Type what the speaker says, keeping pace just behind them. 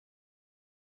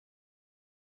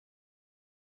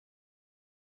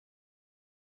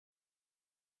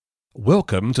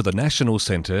Welcome to the National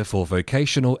Centre for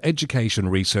Vocational Education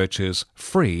Research's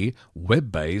free,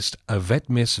 web-based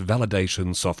AVETMISS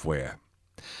Validation Software.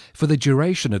 For the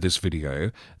duration of this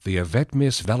video, the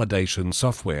AVETMISS Validation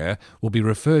Software will be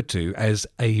referred to as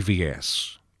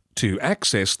AVS. To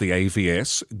access the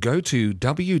AVS, go to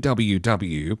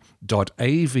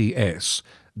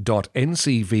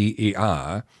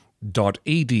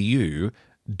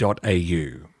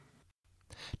www.avs.ncver.edu.au.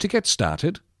 To get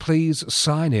started, please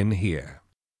sign in here.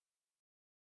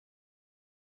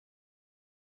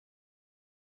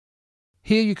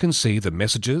 Here you can see the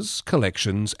Messages,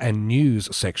 Collections and News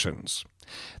sections.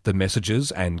 The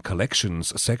Messages and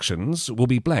Collections sections will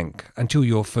be blank until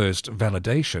your first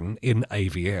validation in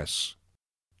AVS.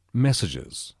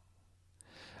 Messages.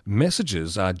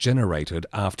 Messages are generated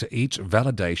after each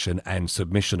validation and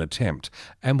submission attempt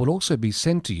and will also be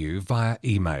sent to you via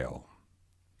email.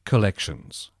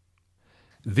 Collections.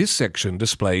 This section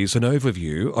displays an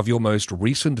overview of your most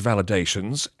recent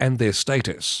validations and their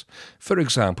status, for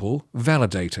example,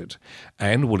 validated,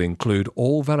 and will include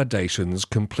all validations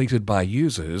completed by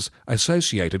users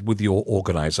associated with your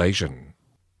organization.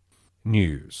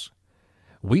 News.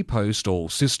 We post all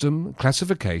system,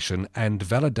 classification and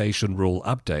validation rule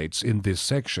updates in this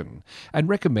section and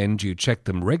recommend you check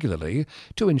them regularly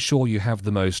to ensure you have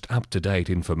the most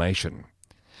up-to-date information.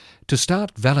 To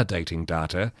start validating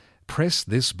data, press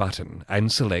this button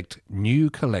and select New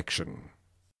Collection.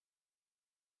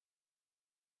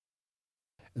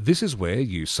 This is where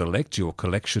you select your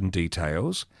collection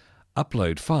details,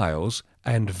 upload files,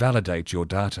 and validate your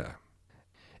data.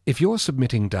 If you're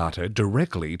submitting data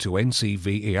directly to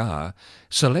NCVER,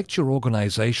 select your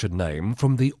organization name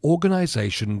from the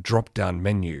Organization drop-down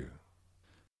menu.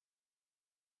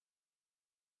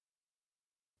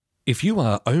 If you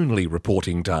are only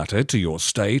reporting data to your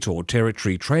state or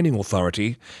territory training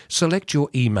authority, select your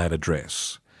email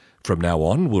address. From now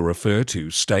on, we'll refer to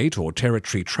state or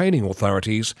territory training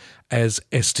authorities as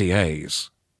STAs.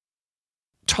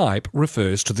 Type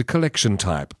refers to the collection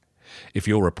type. If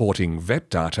you're reporting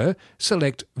VET data,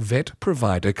 select VET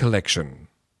Provider Collection.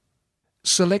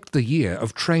 Select the year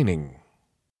of training.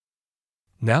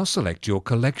 Now select your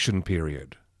collection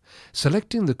period.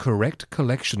 Selecting the correct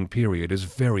collection period is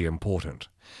very important.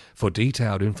 For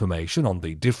detailed information on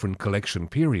the different collection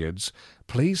periods,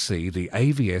 please see the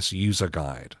AVS User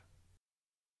Guide.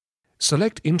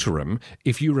 Select Interim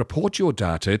if you report your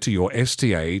data to your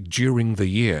STA during the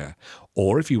year,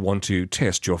 or if you want to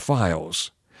test your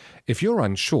files. If you're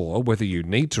unsure whether you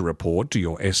need to report to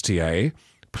your STA,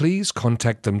 please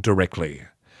contact them directly.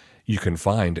 You can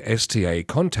find STA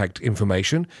contact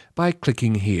information by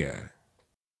clicking here.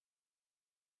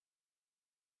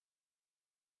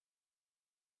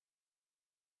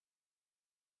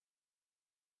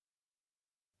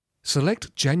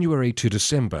 Select January to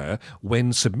December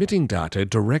when submitting data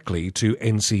directly to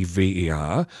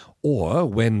NCVER or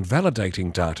when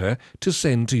validating data to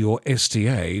send to your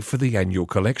STA for the annual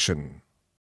collection.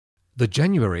 The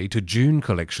January to June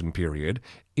collection period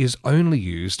is only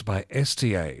used by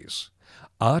STAs.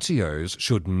 RTOs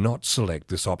should not select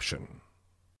this option.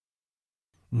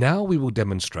 Now we will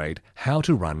demonstrate how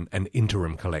to run an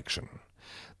interim collection.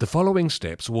 The following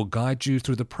steps will guide you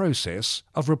through the process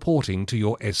of reporting to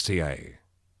your STA.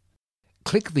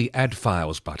 Click the Add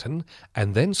Files button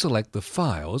and then select the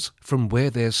files from where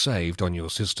they're saved on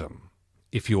your system.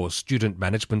 If your student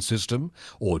management system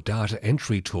or data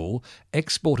entry tool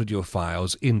exported your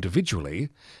files individually,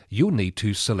 you'll need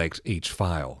to select each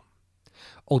file.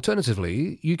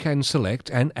 Alternatively, you can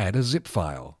select and add a zip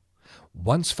file.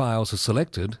 Once files are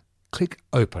selected, click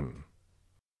Open.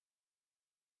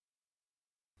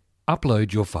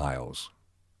 Upload your files.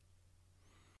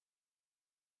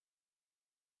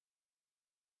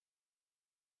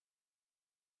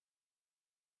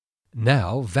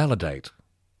 Now validate.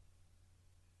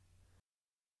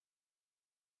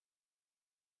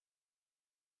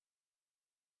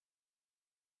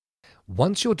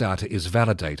 Once your data is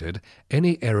validated,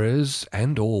 any errors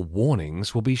and/or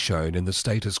warnings will be shown in the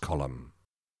status column.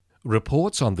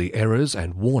 Reports on the errors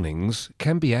and warnings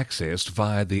can be accessed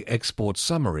via the Export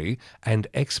Summary and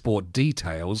Export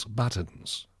Details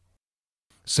buttons.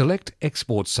 Select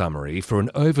Export Summary for an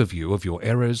overview of your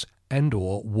errors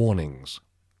and/or warnings.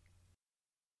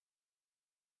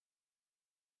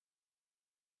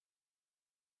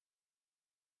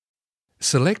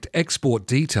 Select Export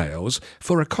Details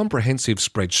for a comprehensive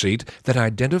spreadsheet that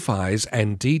identifies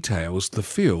and details the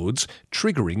fields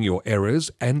triggering your errors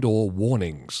and/or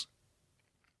warnings.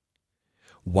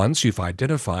 Once you've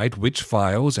identified which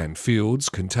files and fields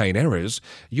contain errors,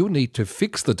 you'll need to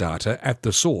fix the data at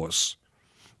the source.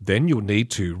 Then you'll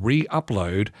need to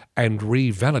re-upload and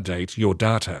revalidate your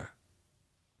data.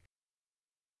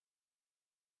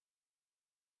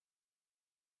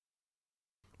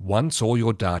 Once all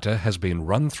your data has been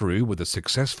run through with a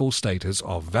successful status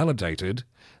of validated,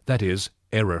 that is,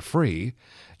 error-free,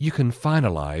 you can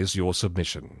finalize your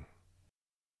submission.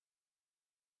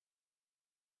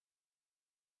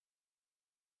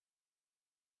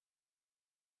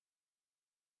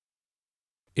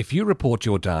 If you report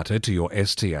your data to your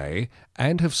STA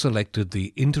and have selected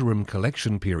the interim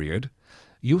collection period,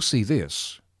 you'll see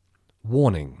this.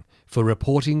 Warning: for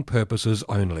reporting purposes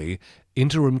only,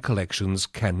 interim collections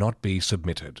cannot be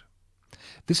submitted.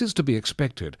 This is to be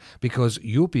expected because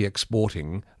you'll be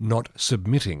exporting, not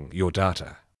submitting your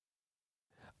data.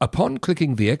 Upon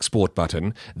clicking the Export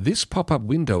button, this pop-up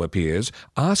window appears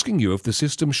asking you if the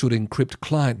system should encrypt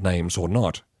client names or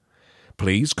not.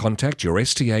 Please contact your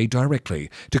STA directly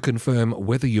to confirm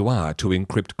whether you are to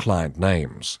encrypt client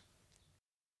names.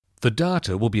 The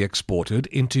data will be exported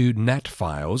into NAT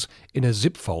files in a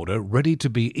zip folder ready to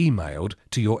be emailed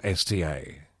to your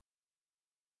STA.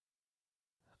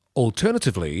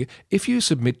 Alternatively, if you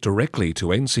submit directly to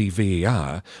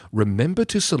NCVER, remember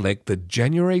to select the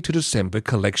January to December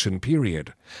collection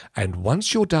period, and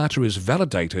once your data is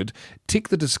validated, tick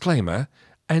the disclaimer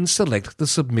and select the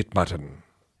Submit button.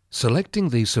 Selecting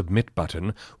the Submit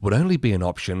button would only be an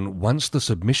option once the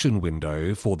submission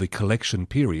window for the collection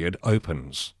period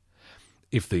opens.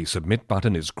 If the Submit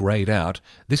button is greyed out,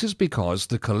 this is because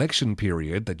the collection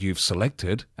period that you've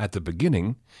selected at the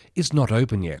beginning is not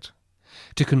open yet.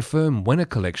 To confirm when a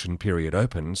collection period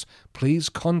opens, please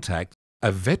contact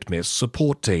AVETMISS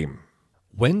support team.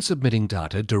 When submitting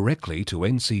data directly to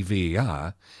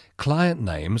NCVER, client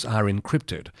names are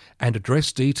encrypted and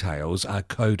address details are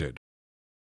coded.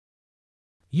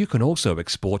 You can also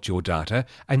export your data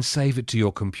and save it to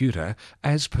your computer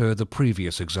as per the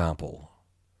previous example.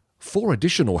 For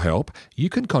additional help, you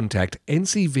can contact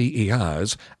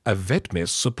NCVER's AVETMISS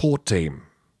support team.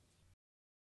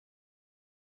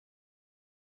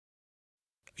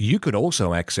 You can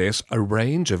also access a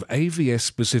range of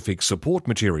AVS-specific support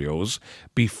materials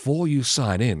before you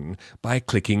sign in by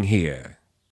clicking here.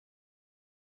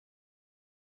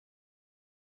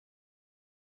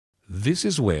 This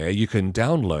is where you can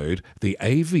download the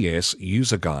AVS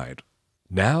User Guide.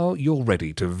 Now you're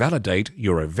ready to validate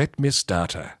your AVETMISS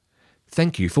data.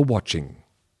 Thank you for watching.